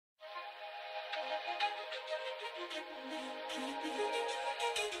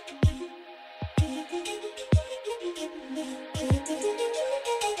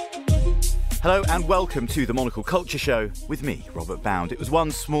Hello and welcome to the Monocle Culture Show with me, Robert Bound. It was one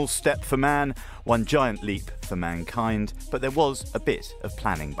small step for man, one giant leap for mankind, but there was a bit of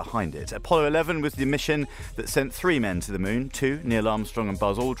planning behind it. Apollo 11 was the mission that sent 3 men to the moon. 2, Neil Armstrong and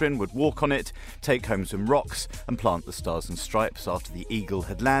Buzz Aldrin, would walk on it, take home some rocks and plant the Stars and Stripes after the Eagle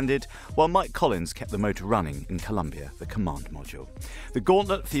had landed, while Mike Collins kept the motor running in Columbia, the command module. The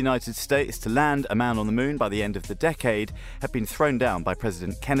gauntlet for the United States to land a man on the moon by the end of the decade had been thrown down by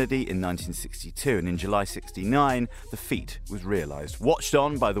President Kennedy in 1962, and in July 1969, the feat was realised, watched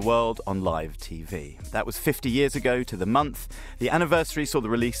on by the world on live TV. That was 50 years ago to the month. The anniversary saw the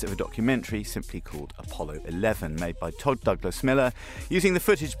release of a documentary simply called Apollo 11, made by Todd Douglas Miller, using the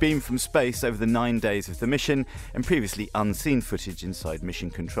footage beamed from space over the 9 days of the mission and previously unseen footage inside Mission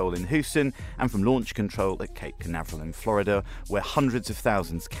Control in Houston and from Launch Control at Cape Canaveral in Florida, where hundreds of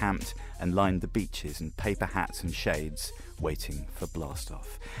thousands camped and lined the beaches in paper hats and shades, waiting for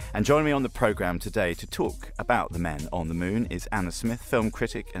blast-off. And joining me on the programme today to talk about the men on the moon is Anna Smith, film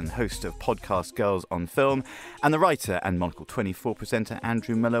critic and host of podcast Girls on Film, and the writer and Monocle 24 presenter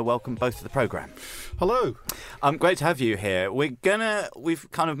Andrew Miller. Welcome both to the programme. Hello. Great to have you here. We've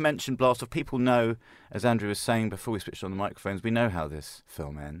kind of mentioned blast-off. People know, as Andrew was saying before we switched on the microphones, we know how this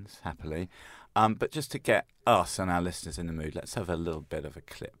film ends, happily. But just to get us and our listeners in the mood, let's have a little bit of a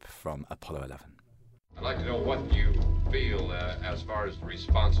clip from Apollo 11. I'd like to know what you feel as far as the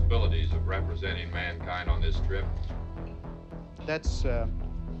responsibilities of representing mankind on this trip. That's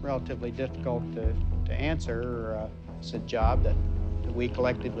relatively difficult to answer. It's a job that we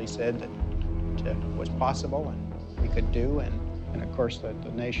collectively said that was possible and we could do, and of course the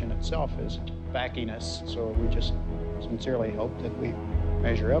nation itself is backing us, so we just sincerely hope that we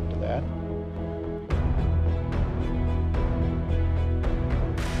measure up to that.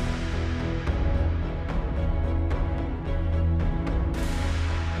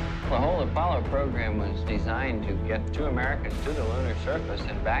 The whole Apollo program was designed to get 2 Americans to the lunar surface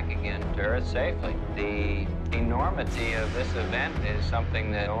and back again to Earth safely. The enormity of this event is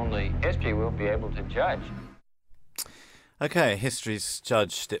something that only history will be able to judge. Okay, history's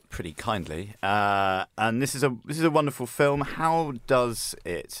judged it pretty kindly, and this is a wonderful film. How does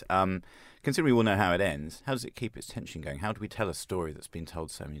it, considering we all know how it ends, how does it keep its tension going? How do we tell a story that's been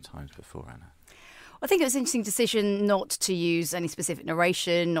told so many times before, Anna? I think it was an interesting decision not to use any specific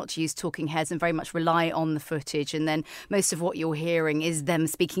narration, not to use talking heads, and very much rely on the footage. And then most of what you're hearing is them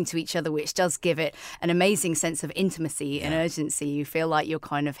speaking to each other, which does give it an amazing sense of intimacy and urgency. You feel like you're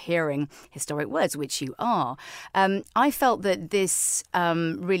kind of hearing historic words, which you are. I felt that this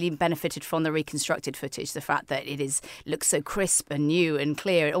really benefited from the reconstructed footage, the fact that looks so crisp and new and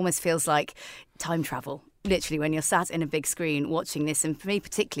clear. It almost feels like time travel. Literally, when you're sat in a big screen watching this, and for me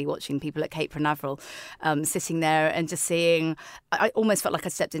particularly watching people at Cape Canaveral sitting there and just seeing, I almost felt like I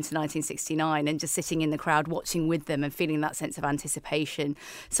stepped into 1969 and just sitting in the crowd watching with them and feeling that sense of anticipation.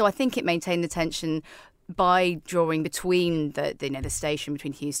 So I think it maintained the tension by drawing between the station,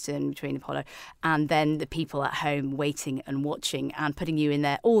 between Houston, between Apollo, and then the people at home waiting and watching and putting you in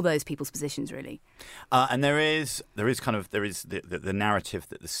all those people's positions, really. And there is the narrative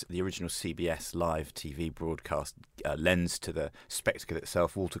that the original CBS live TV broadcast lends to the spectacle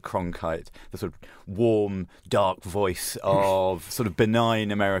itself. Walter Cronkite, the sort of warm, dark voice of sort of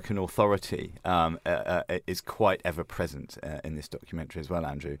benign American authority, is quite ever present in this documentary as well,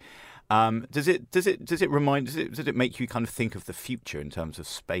 Andrew. Does it make you kind of think of the future in terms of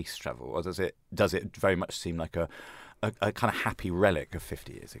space travel, or does it very much seem like a kind of happy relic of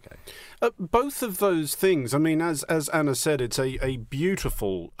 50 years ago? Both of those things. I mean, as Anna said, it's a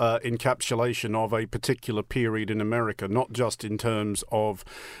beautiful encapsulation of a particular period in America, not just in terms of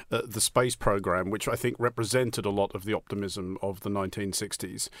the space program, which I think represented a lot of the optimism of the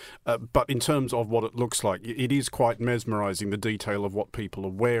 1960s, but in terms of what it looks like. It is quite mesmerizing, the detail of what people are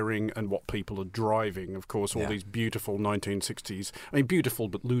wearing and what people are driving. Of course, all these beautiful 1960s, beautiful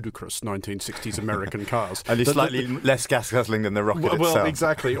but ludicrous 1960s American cars. Only slightly less gas guzzling than the rocket itself. Well,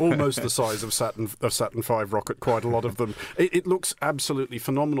 exactly. Almost the size of Saturn V rocket, quite a lot of them. It looks absolutely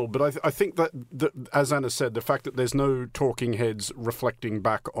phenomenal. But I think that, as Anna said, the fact that there's no talking heads reflecting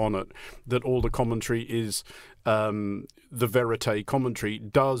back on it, that all the commentary is the verite commentary,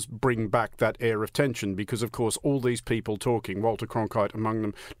 does bring back that air of tension, because, of course, all these people talking, Walter Cronkite among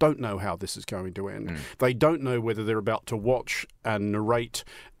them, don't know how this is going to end. They don't know whether they're about to watch and narrate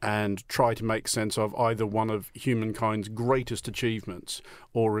and try to make sense of either one of humankind's greatest achievements,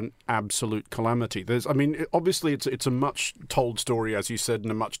 or an absolute calamity. Obviously it's a much told story, as you said,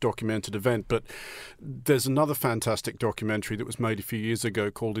 and a much documented event, but there's another fantastic documentary that was made a few years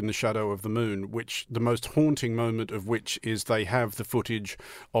ago called In the Shadow of the Moon, which the most haunting moment of which is they have the footage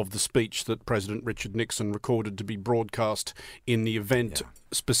of the speech that President Richard Nixon recorded to be broadcast in the event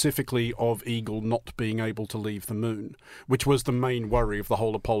specifically of Eagle not being able to leave the moon, which was the main worry of the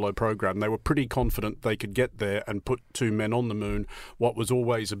whole Apollo program. They were pretty confident they could get there and put 2 men on the moon. What was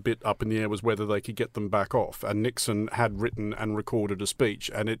always a bit up in the air was whether they could get them back off. And Nixon had written and recorded a speech,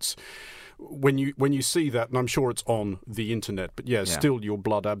 and it's when you see that, and I'm sure it's on the internet, but still your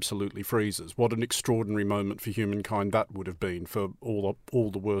blood absolutely freezes. What an extraordinary moment for humankind that would have been, for all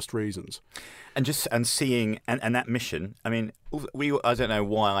the worst reasons. And seeing that mission. I mean, I don't know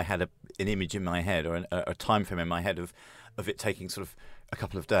why I had an image in my head or a time frame in my head of it taking sort of a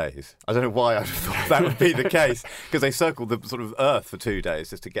couple of days. I don't know why I thought that would be the case, because they circled the sort of Earth for 2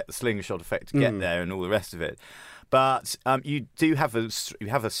 days just to get the slingshot effect to get there and all the rest of it. But you do have a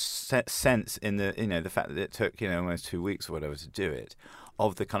sense in the fact that it took almost 2 weeks or whatever to do it,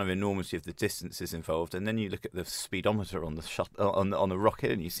 of the kind of enormity of the distances involved. And then you look at the speedometer on the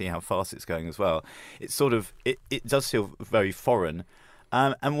rocket, and you see how fast it's going as well. It's sort of it does feel very foreign.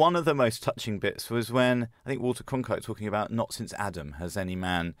 And one of the most touching bits was when I think Walter Cronkite talking about, not since Adam has any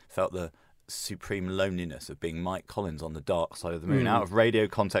man felt the supreme loneliness of being Mike Collins on the dark side of the moon, out of radio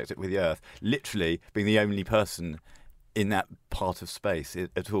contact with the Earth, literally being the only person in that part of space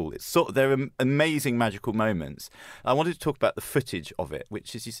at all. It's they're amazing magical moments. I wanted to talk about the footage of it,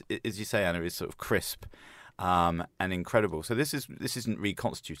 which, as you say, Anna, is sort of crisp and incredible. So this isn't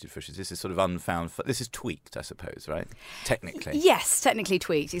reconstituted footage. This is sort of unfound. This is tweaked, I suppose, right? Technically, yes, technically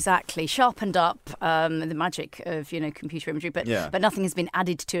tweaked, exactly, sharpened up. The magic of computer imagery, but nothing has been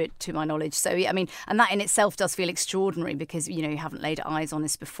added to it, to my knowledge. So I mean, and that in itself does feel extraordinary, because you haven't laid eyes on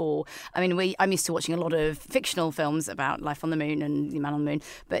this before. I mean, I'm used to watching a lot of fictional films about life on the moon and the man on the moon,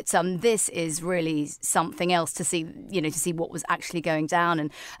 but this is really something else to see. To see what was actually going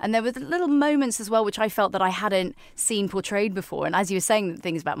down, and there were little moments as well which I felt that I hadn't seen portrayed before. And as you were saying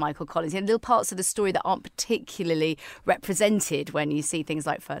things about Michael Collins, little parts of the story that aren't particularly represented when you see things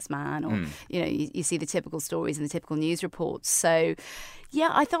like First Man, or you see the typical stories and the typical news reports. So yeah,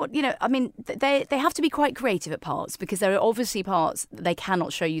 I thought, I mean, they have to be quite creative at parts, because there are obviously parts that they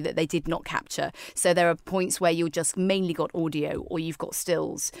cannot show you that they did not capture. So there are points where you've just mainly got audio or you've got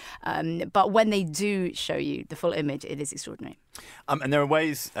stills. But when they do show you the full image, it is extraordinary. And there are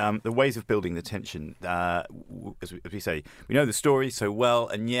ways of building the tension. As we say, we know the story so well,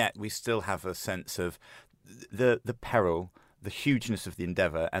 and yet we still have a sense of the peril, the hugeness of the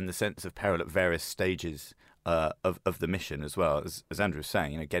endeavour, and the sense of peril at various stages of the mission as well. As Andrew was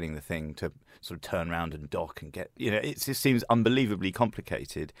saying, getting the thing to sort of turn around and dock and get, it just seems unbelievably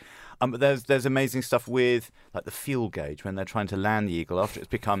complicated. But there's amazing stuff with like the fuel gauge when they're trying to land the Eagle after it's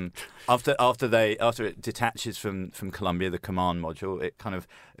become after it detaches from Columbia, the command module, it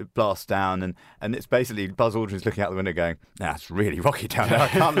blasts down and it's basically Buzz Aldrin's looking out the window going, "That's really rocky down there. I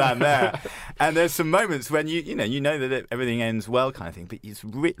can't land there." And there's some moments when you know that everything ends well, kind of thing, but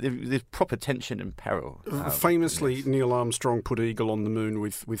there's proper tension and peril. Famously, Neil Armstrong put Eagle on the moon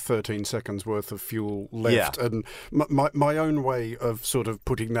with 13 seconds worth of fuel left, and my own way of sort of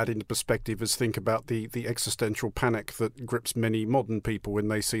putting that into perspective is think about the existential panic that grips many modern people when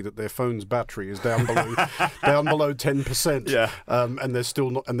they see that their phone's battery is down below 10%, and they're still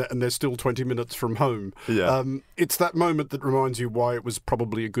not, and they're still 20 minutes from home. It's that moment that reminds you why it was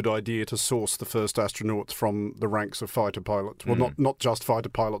probably a good idea to source the first astronauts from the ranks of fighter pilots. Well, not just fighter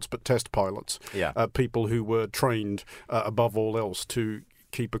pilots, but test pilots. People who were trained above all else to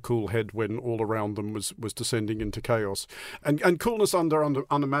keep a cool head when all around them was descending into chaos, and coolness under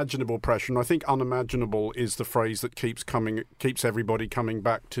unimaginable pressure. And I think unimaginable is the phrase that keeps everybody coming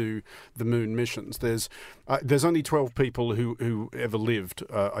back to the moon missions. There's only 12 people who ever lived.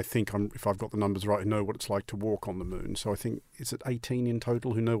 I think, if I've got the numbers right, who know what it's like to walk on the moon. So I think, is it 18 in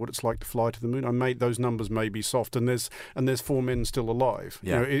total who know what it's like to fly to the moon? Those numbers may be soft, and there's 4 men still alive.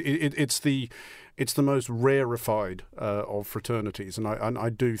 It's the most rarefied of fraternities, and I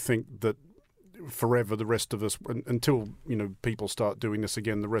do think that forever the rest of us, until people start doing this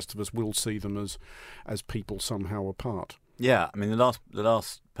again, the rest of us will see them as people somehow apart. Yeah, I mean the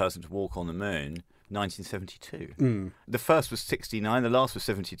last person to walk on the moon, 1972. The first was 69. The last was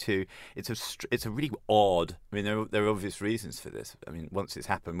 72. It's a really odd. I mean, there are obvious reasons for this. I mean, once it's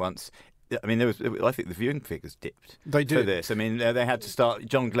happened, I mean, I think the viewing figures dipped. They did for this. I mean, they had to start.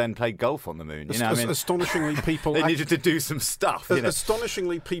 John Glenn played golf on the moon. You know, I mean, astonishingly, people they needed to do some stuff. You know?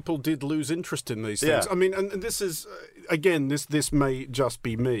 Astonishingly, people did lose interest in these things. Yeah. I mean, and this is again, this may just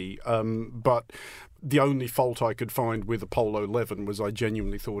be me, but the only fault I could find with Apollo 11 was I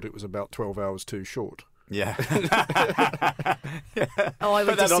genuinely thought it was about 12 hours too short. Yeah. Oh, I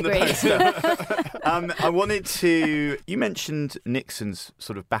would Put that on the disagree. poster. I wanted to. You mentioned Nixon's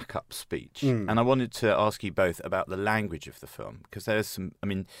sort of backup speech, and I wanted to ask you both about the language of the film, because there's some. I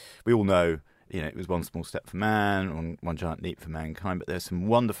mean, we all know, you know, it was one small step for man, one giant leap for mankind. But there's some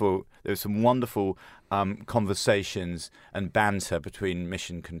wonderful conversations and banter between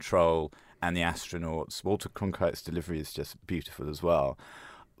Mission Control and the astronauts. Walter Cronkite's delivery is just beautiful as well.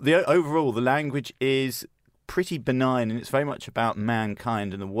 Overall, the language is pretty benign, and it's very much about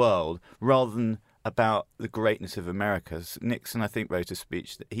mankind and the world rather than about the greatness of America. Nixon, I think, wrote a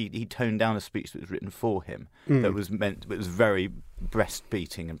speech that he toned down a speech that was written for him that was very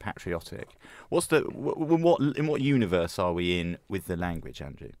breast-beating and patriotic. In what universe are we in with the language,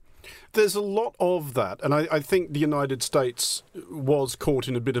 Andrew? There's a lot of that, and I think the United States was caught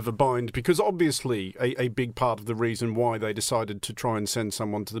in a bit of a bind because obviously a big part of the reason why they decided to try and send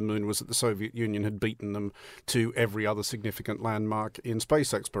someone to the moon was that the Soviet Union had beaten them to every other significant landmark in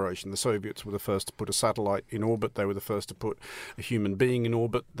space exploration. The Soviets were the first to put a satellite in orbit. They were the first to put a human being in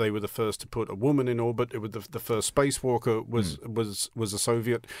orbit. They were the first to put a woman in orbit. It was the first spacewalker was a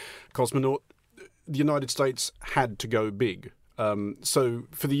Soviet cosmonaut. The United States had to go big. So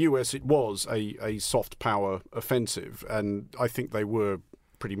for the US, it was a soft power offensive, and I think they were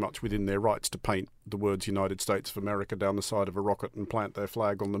pretty much within their rights to paint the words United States of America down the side of a rocket and plant their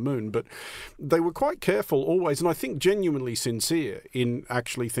flag on the moon. But they were quite careful always, and I think genuinely sincere in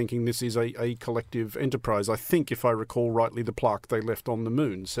actually thinking this is a collective enterprise. I think, if I recall rightly, the plaque they left on the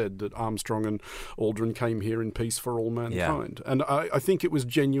moon said that Armstrong and Aldrin came here in peace for all mankind. Yeah. And I think it was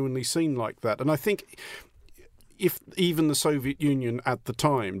genuinely seen like that. And I think if even the Soviet Union at the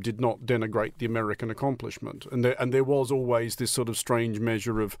time did not denigrate the American accomplishment, and there was always this sort of strange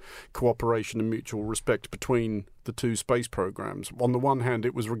measure of cooperation and mutual respect between the two space programs. On the one hand,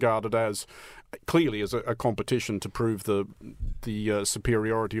 it was regarded as clearly as a competition to prove the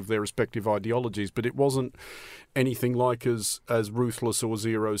superiority of their respective ideologies, but it wasn't anything like as ruthless or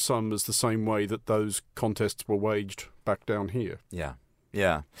zero-sum as the same way that those contests were waged back down here. Yeah.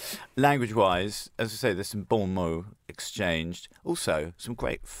 Yeah. Language-wise, as I say, there's some bon mots exchanged. Also, some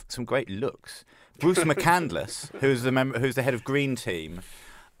great looks. Bruce McCandless, who's the head of Green Team,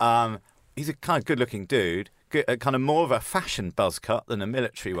 he's a kind of good-looking dude, kind of more of a fashion buzz cut than a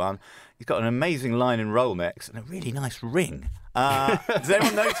military one. He's got an amazing line and Rolex and a really nice ring. Does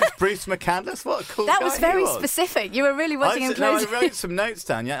anyone notice Bruce McCandless? What a cool guy That was very specific. You were really watching him closely. I wrote some notes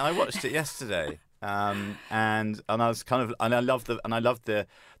down. Yeah, I watched it yesterday. And I was I loved the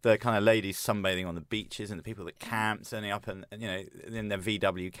kind of ladies sunbathing on the beaches and the people that camped turning up and you know in their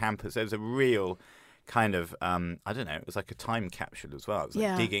VW campers. There was a real kind of I don't know, it was like a time capsule as well. It was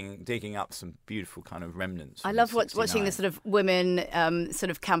like digging up some beautiful kind of remnants. I love watching the sort of women sort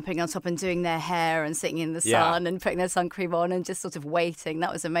of camping on top and doing their hair and sitting in the sun and putting their sun cream on and just sort of waiting.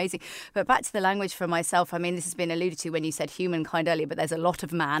 That was amazing. But back to the language for myself, I mean, this has been alluded to when you said humankind earlier, but there's a lot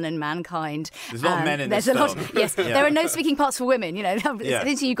of man and mankind. There's a lot of men in this film. Yes, there are no speaking parts for women. You know,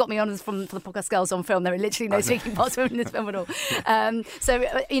 since you got me on for the podcast Girls on Film, there are literally no speaking parts for women in this film at all. So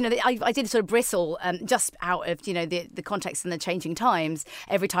you know, I did sort of bristle just out of the context and the changing times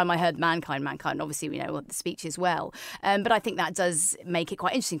every time I heard mankind. Obviously, we know what the speech is well, but I think that does make it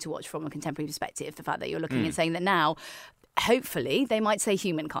quite interesting to watch from a contemporary perspective. The fact that you're looking and saying that now, hopefully they might say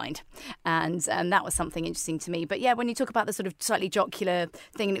humankind, and that was something interesting to me. But yeah, when you talk about the sort of slightly jocular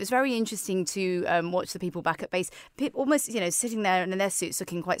thing, and it was very interesting to watch the people back at base, almost sitting there in their suits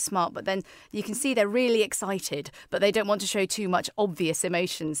looking quite smart, but then you can see they're really excited, but they don't want to show too much obvious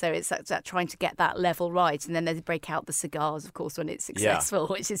emotion. So it's that trying to get that level right, and then they break out the cigars, of course, when it's successful,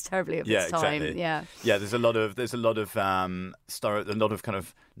 which is terribly of its time. Exactly. Yeah, there's a lot of kind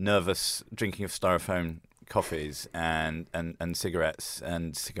of nervous drinking of styrofoam coffees and cigarettes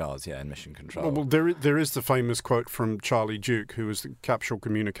and cigars, in Mission Control. Well, there is the famous quote from Charlie Duke, who was the capsule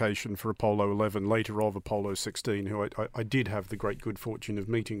communication for Apollo 11, later of Apollo 16, who I did have the great good fortune of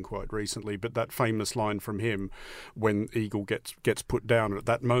meeting quite recently. But that famous line from him when Eagle gets put down at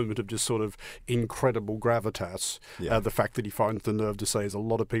that moment of just sort of incredible gravitas, the fact that he finds the nerve to say, "There's a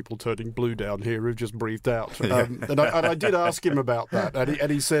lot of people turning blue down here who've just breathed out." And I did ask him about that,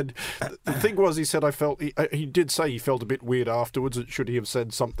 and he said the thing was, he said, he did say he felt a bit weird afterwards. Should he have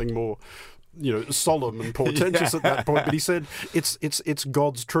said something more solemn and portentous at that point. But he said it's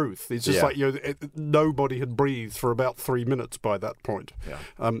God's truth. It's just like nobody had breathed for about 3 minutes by that point.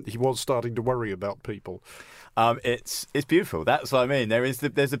 Yeah. He was starting to worry about people. It's beautiful. That's what I mean.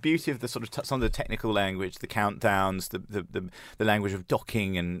 There's a beauty of the sort of some of the technical language, the countdowns, the language of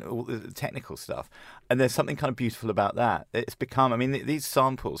docking and all the technical stuff. And there's something kind of beautiful about that. It's become. I mean, these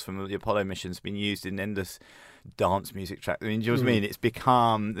samples from the Apollo missions have been used in endless dance music tracks. I mean, do you know what I mean? It's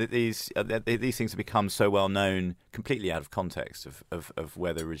become these things have become so well known, completely out of context of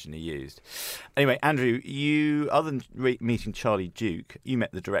where they're originally used. Anyway, Andrew, you, other than meeting Charlie Duke, you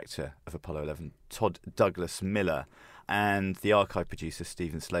met the director of Apollo 11, Todd Douglas Miller, and the archive producer,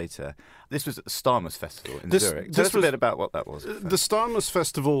 Stephen Slater. This was at the Starmus Festival in Zurich. Tell us a bit about what that was. The Starmus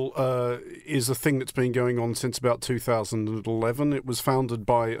Festival is a thing that's been going on since about 2011. It was founded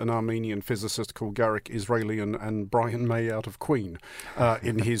by an Armenian physicist called Garrick Israelian and Brian May out of Queen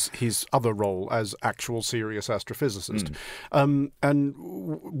in his other role as actual serious astrophysicist. And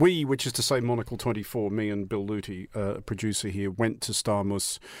we, which is to say Monocle 24, me and Bill Luty, a producer here, went to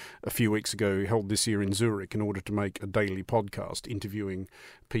Starmus a few weeks ago, held this year in Zurich, in order to make a daily podcast interviewing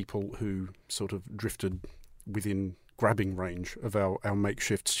people who sort of drifted within grabbing range of our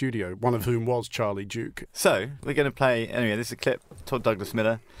makeshift studio, one of whom was Charlie Duke. So we're going to play, anyway, this is a clip, Todd Douglas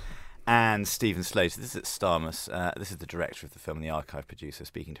Miller and Stephen Slater. This is at Starmus. This is the director of the film and the archive producer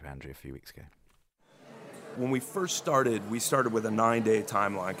speaking to Andrew a few weeks ago. When we first started, we started with a 9-day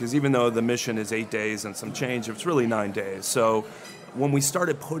timeline, because even though the mission is 8 days and some change, it's really 9 days. So when we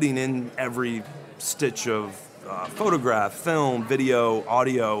started putting in every stitch of photograph, film, video,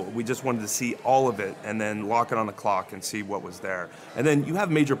 audio, we just wanted to see all of it and then lock it on the clock and see what was there. And then you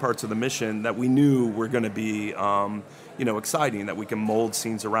have major parts of the mission that we knew were going to be exciting, that we can mold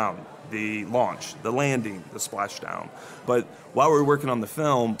scenes around. The launch, the landing, the splashdown. But while we were working on the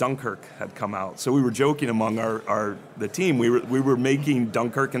film, Dunkirk had come out. So we were joking among the team. We were making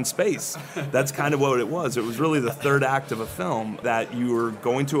Dunkirk in space. That's kind of what it was. It was really the third act of a film that you were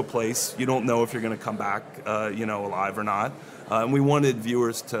going to a place, you don't know if you're going to come back, alive or not. And we wanted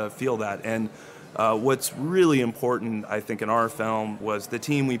viewers to feel that. And what's really important, I think, in our film was the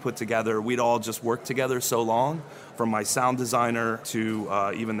team we put together. We'd all just worked together so long, from my sound designer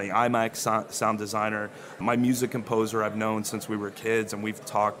to even the IMAX sound designer, my music composer I've known since we were kids, and we've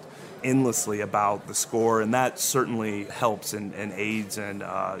talked endlessly about the score, and that certainly helps and aids in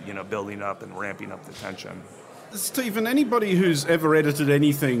building up and ramping up the tension. Stephen, anybody who's ever edited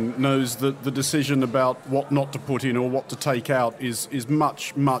anything knows that the decision about what not to put in or what to take out is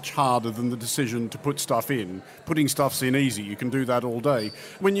much, much harder than the decision to put stuff in. Putting stuff's in easy, you can do that all day.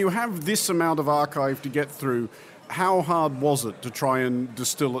 When you have this amount of archive to get through, how hard was it to try and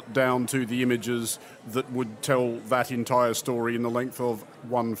distill it down to the images that would tell that entire story in the length of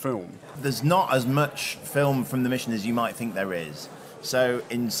one film? There's not as much film from the mission as you might think there is. So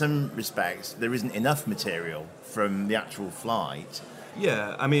in some respects, there isn't enough material from the actual flight.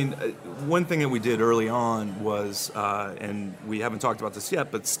 Yeah, I mean, one thing that we did early on was, and we haven't talked about this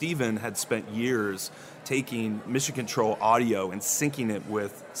yet, but Stephen had spent years taking Mission Control audio and syncing it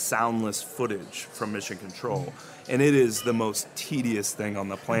with soundless footage from Mission Control. And it is the most tedious thing on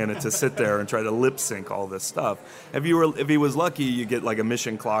the planet to sit there and try to lip sync all this stuff. If he was lucky, you get like a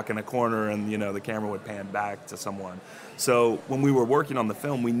mission clock in a corner and, the camera would pan back to someone. So when we were working on the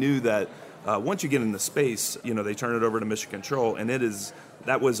film, we knew that once you get into space, they turn it over to Mission Control, and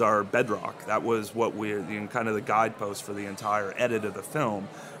that was our bedrock. That was what kind of the guidepost for the entire edit of the film,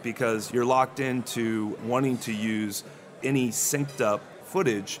 because you're locked into wanting to use any synced up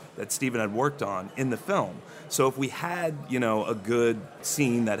footage that Stephen had worked on in the film. So if we had, a good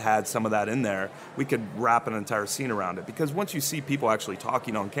scene that had some of that in there, we could wrap an entire scene around it. Because once you see people actually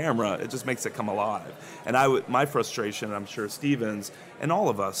talking on camera, it just makes it come alive. And my frustration, and I'm sure Stephen's, and all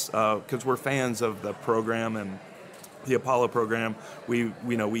of us, because we're fans of the program and the Apollo program,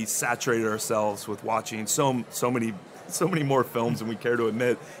 we saturated ourselves with watching so many more films than we care to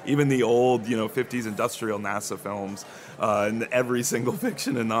admit, even the old, 50s industrial NASA films, and every single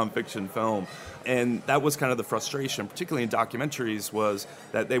fiction and nonfiction film. And that was kind of the frustration, particularly in documentaries, was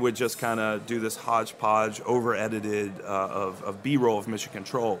that they would just kind of do this hodgepodge, over-edited of B-roll of Mission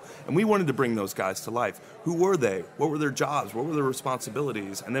Control. And we wanted to bring those guys to life. Who were they? What were their jobs? What were their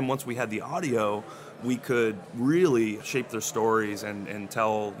responsibilities? And then once we had the audio, we could really shape their stories and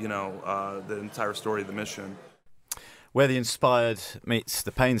tell, the entire story of the mission. Where the inspired meets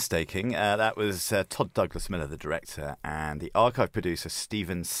the painstaking, that was Todd Douglas Miller, the director, and the archive producer,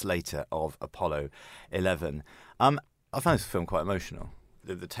 Stephen Slater of Apollo 11. I found this film quite emotional.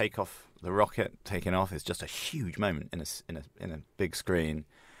 The takeoff, the rocket taking off, is just a huge moment in a big screen.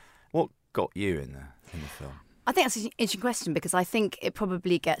 What got you in the film? I think that's an interesting question because I think it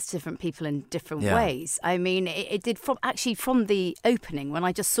probably gets different people in different ways. I mean, it did from the opening when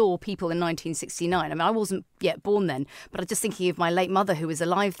I just saw people in 1969. I mean, I wasn't yet born then, but I'm just thinking of my late mother who was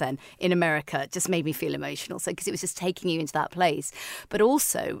alive then in America. It just made me feel emotional. So because it was just taking you into that place. But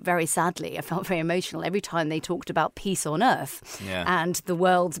also, very sadly, I felt very emotional every time they talked about peace on Earth and the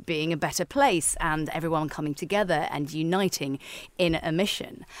world being a better place and everyone coming together and uniting in a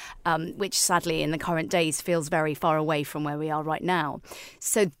mission, which sadly in the current days feels very far away from where we are right now.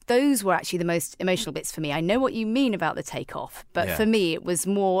 So those were actually the most emotional bits for me. I know what you mean about the takeoff, but for me it was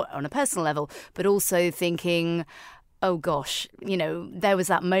more on a personal level, but also thinking, oh gosh, there was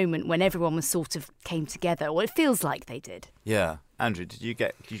that moment when everyone was sort of came together, or it feels like they did. Yeah. Andrew, did you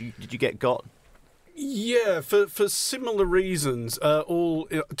get got? Yeah, for similar reasons, all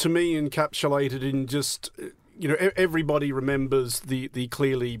to me encapsulated in just everybody remembers the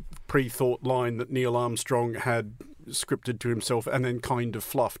clearly pre-thought line that Neil Armstrong had scripted to himself and then kind of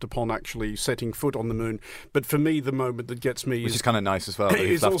fluffed upon actually setting foot on the moon. But for me, the moment that gets me which is kind of nice as well.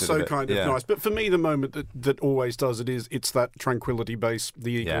 It's also kind of nice. But for me, the moment that always does it's that tranquility base.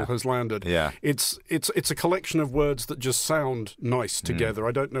 The eagle has landed. Yeah. It's a collection of words that just sound nice together.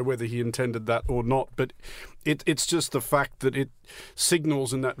 I don't know whether he intended that or not, but it's just the fact that it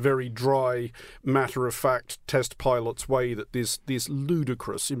signals in that very dry, matter-of-fact test pilot's way that this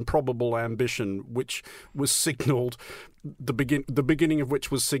ludicrous, improbable ambition, which was signalled, the beginning of which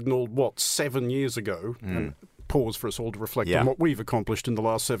was signalled, 7 years ago, and pause for us all to reflect on what we've accomplished in the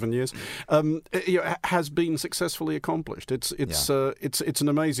last 7 years, has been successfully accomplished. It's an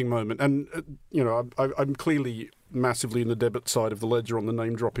amazing moment, and I'm clearly massively in the debit side of the ledger on the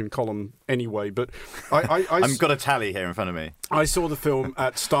name dropping column anyway, but I've got a tally here in front of me. I saw the film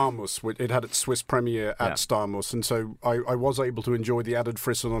at Starmus. It had its Swiss premiere at Starmus, and so I was able to enjoy the added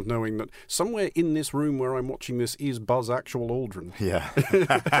frisson of knowing that somewhere in this room where I'm watching this is Buzz Actual Aldrin. Yeah.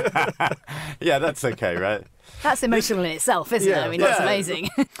 Yeah, that's okay, right? That's emotional in itself, isn't it? I mean, that's amazing.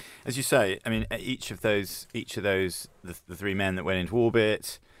 As you say, I mean, each of those, the three men that went into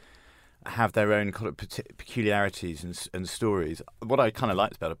orbit have their own kind of peculiarities and stories. What I kind of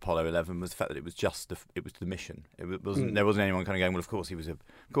liked about Apollo 11 was the fact that it was the mission. It wasn't there wasn't anyone kind of going, well, of course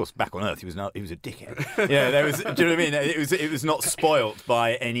back on Earth he was a dickhead. There was. Do you know what I mean? It was not spoilt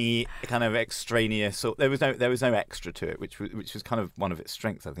by any kind of extraneous. Or, there was no extra to it, which was kind of one of its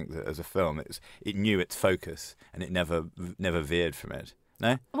strengths, I think, as a film. It knew its focus and it never veered from it.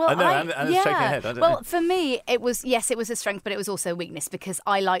 No? Well, Anna's shaking her head. I don't know. For me, it was a strength, but it was also a weakness because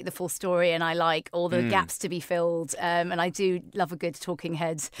I like the full story and I like all the gaps to be filled, and I do love a good talking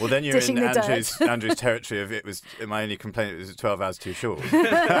head. Well, then you're in Andrew's territory of it was my only complaint. It was 12 hours too short.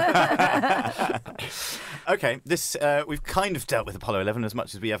 Okay, this we've kind of dealt with Apollo 11 as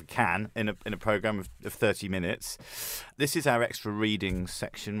much as we ever can in a program of 30 minutes. This is our extra reading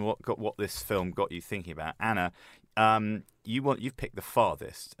section. What this film got you thinking about, Anna? You've picked The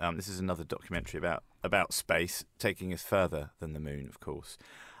Farthest. This is another documentary about space, taking us further than the moon, of course.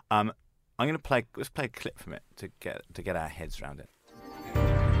 Let's play a clip from it to get our heads around it.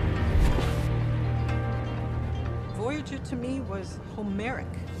 Voyager to me was Homeric.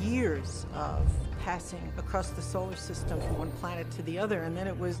 Years of passing across the solar system from one planet to the other, and then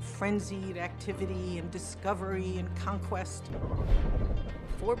it was frenzied activity and discovery and conquest.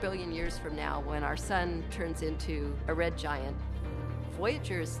 4 billion years from now, when our sun turns into a red giant,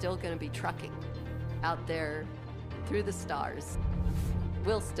 Voyager is still going to be trucking out there through the stars.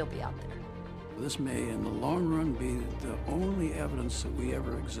 We'll still be out there. This may, in the long run, be the only evidence that we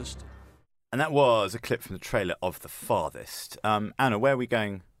ever existed. And that was a clip from the trailer of The Farthest. Anna, where are we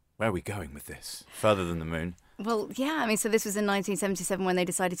going? Where are we going with this? Further than the moon? Well, yeah, I mean, so this was in 1977 when they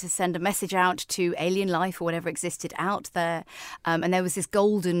decided to send a message out to alien life or whatever existed out there. And there was this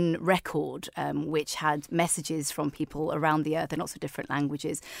golden record which had messages from people around the Earth in lots of different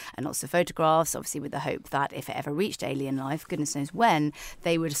languages and lots of photographs, obviously with the hope that if it ever reached alien life, goodness knows when,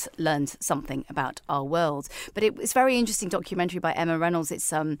 they would have learned something about our world. But it was a very interesting documentary by Emma Reynolds.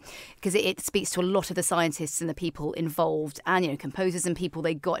 It's because it speaks to a lot of the scientists and the people involved and, composers and people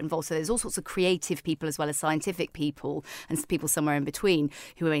they got involved. So there's all sorts of creative people as well as scientific people and people somewhere in between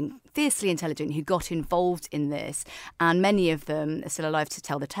who are fiercely intelligent, who got involved in this, and many of them are still alive to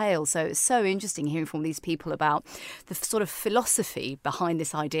tell the tale. So it's so interesting hearing from these people about the sort of philosophy behind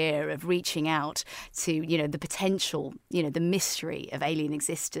this idea of reaching out to, the potential, the mystery of alien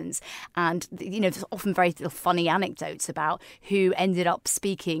existence. And, there's often very funny anecdotes about who ended up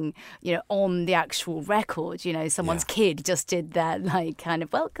speaking, on the actual record. Someone's kid just did that, kind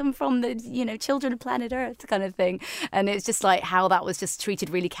of welcome from the, children of planet Earth kind of thing. And it's just like how that was just treated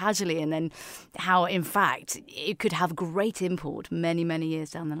really casually, and then how, in fact, it could have great import many, many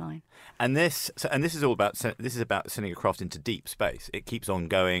years down the line. And this is all about sending a craft into deep space. It keeps on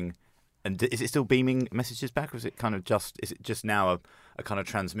going. And is it still beaming messages back, or is it just now a kind of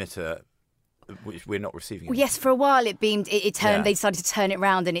transmitter which we're not receiving? Well, yes, for a while it beamed. It turned. Yeah. They decided to turn it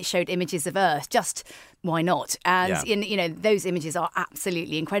around, and it showed images of Earth. Just why not? And those images are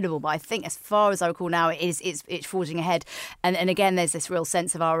absolutely incredible. But I think, as far as I recall now, it's forging ahead. And again, there's this real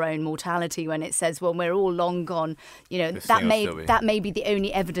sense of our own mortality when it says, "Well, we're all long gone." That may be the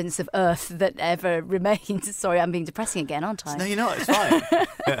only evidence of Earth that ever remains. Sorry, I'm being depressing again, aren't I? No, you're not. It's fine.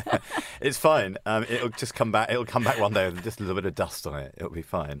 It's fine. It'll just come back. It'll come back one day with just a little bit of dust on it. It'll be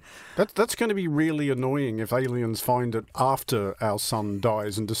fine. That's going to be really annoying if aliens find it after our sun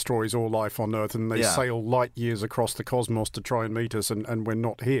dies and destroys all life on Earth, and they sail light years across the cosmos to try and meet us, and we're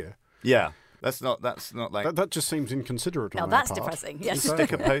not here. Yeah. That's not like... That just seems inconsiderate on our part. That's depressing, yes.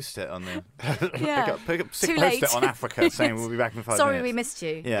 Stick a post-it on there. Stick a post-it on Africa saying we'll be back in 5 minutes. Sorry we missed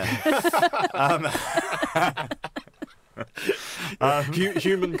you. Yeah.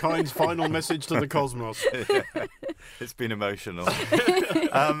 Humankind's final message to the cosmos. It's been emotional.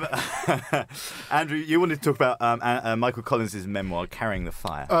 Andrew, you wanted to talk about Michael Collins' memoir, Carrying the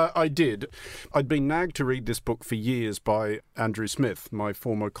Fire. I did. I'd been nagged to read this book for years by Andrew Smith, my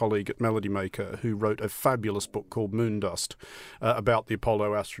former colleague at Melody Maker, who wrote a fabulous book called Moondust about the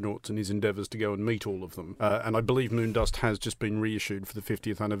Apollo astronauts and his endeavours to go and meet all of them. And I believe Moondust has just been reissued for the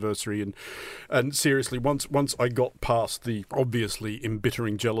 50th anniversary. And seriously, once I got past the obviously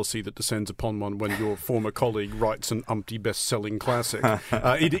embittering jealousy that descends upon one when your former colleague writes an umpty best-selling classic,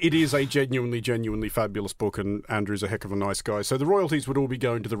 it is a genuinely fabulous book, and Andrew's a heck of a nice guy. So the royalties would all be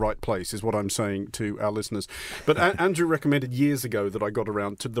going to the right place, is what I'm saying to our listeners. But Andrew recommended years ago that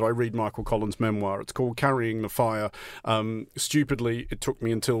I read Michael Collins' memoir. It's called Carrying the Fire. Stupidly, it took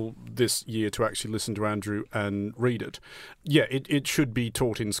me until this year to actually listen to Andrew and read it. Yeah, it should be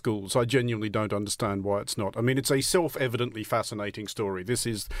taught in schools. I genuinely don't understand why it's not. I mean, it's a self-evidently fascinating story. This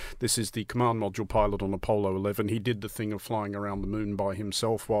is the command module pilot on Apollo 11. He did the thing of flying around the moon by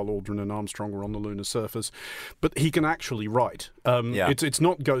himself while Aldrin and Armstrong were on the lunar surface. But he can actually write. It's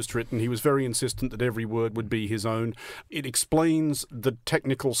not ghost-written. He was very insistent that every word would be his own. It explains the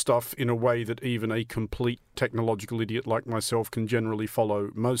technical stuff in a way that even a complete technological idiot like myself can generally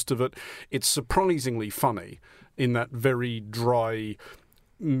follow most of it. It's surprisingly funny in that very dry,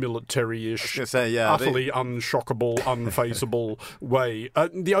 military-ish, utterly unshockable, unfaceable way.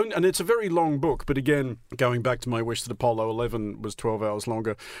 And it's a very long book, but again, going back to my wish that Apollo 11 was 12 hours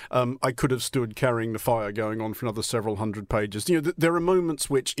longer, I could have stood Carrying the Fire going on for another several hundred pages. There are moments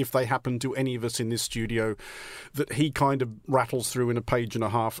which, if they happen to any of us in this studio, that he kind of rattles through in a page and a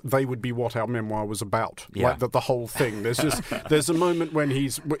half, they would be what our memoir was about. Yeah. Like the whole thing. There's a moment when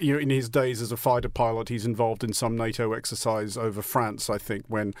he's, in his days as a fighter pilot, he's involved in some NATO exercise over France, I think,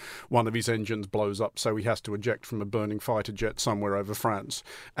 when one of his engines blows up, so he has to eject from a burning fighter jet somewhere over France.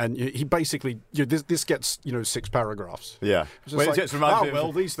 And he basically, this gets 6 paragraphs. Yeah.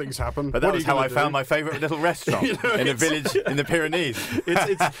 These things happen. But that was how I found my favourite little restaurant in a village in the Pyrenees.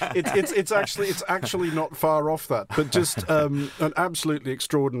 It's actually not far off that. But just an absolutely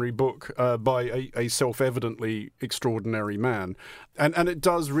extraordinary book by a self-evidently extraordinary man. And it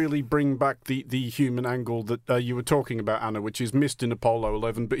does really bring back the human angle that you were talking about, Anna, which is missed in Apollo 11.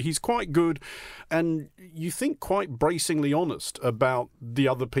 But he's quite good, and you think quite bracingly honest about the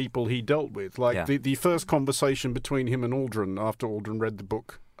other people he dealt with. The first conversation between him and Aldrin after Aldrin read the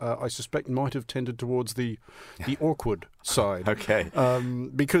book, I suspect might have tended towards the awkward side. Okay.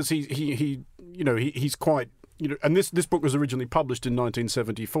 Because he's quite... and this book was originally published in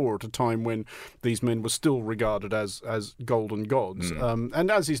 1974 at a time when these men were still regarded as golden gods.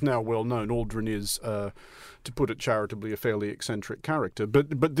 And as is now well known, Aldrin is, to put it charitably, a fairly eccentric character.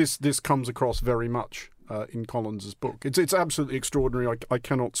 But this comes across very much in Collins's book. It's absolutely extraordinary. I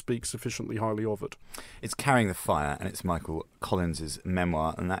cannot speak sufficiently highly of it. It's Carrying the Fire, and it's Michael Collins's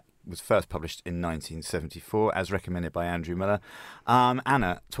memoir, and that was first published in 1974, as recommended by Andrew Miller.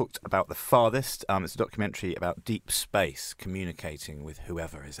 Anna talked about The Farthest. It's a documentary about deep space communicating with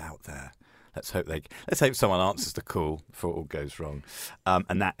whoever is out there. Let's hope someone answers the call before it all goes wrong.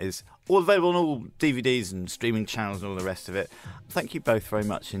 And that is all available on all DVDs and streaming channels and all the rest of it. Thank you both very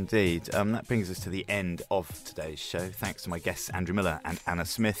much indeed. That brings us to the end of today's show. Thanks to my guests Andrew Miller and Anna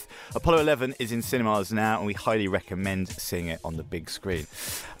Smith. Apollo 11 is in cinemas now, and we highly recommend seeing it on the big screen.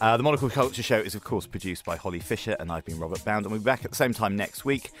 The Monocle Culture Show is, of course, produced by Holly Fisher, and I've been Robert Bound, and we'll be back at the same time next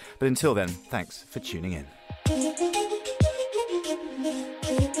week. But until then, thanks for tuning in.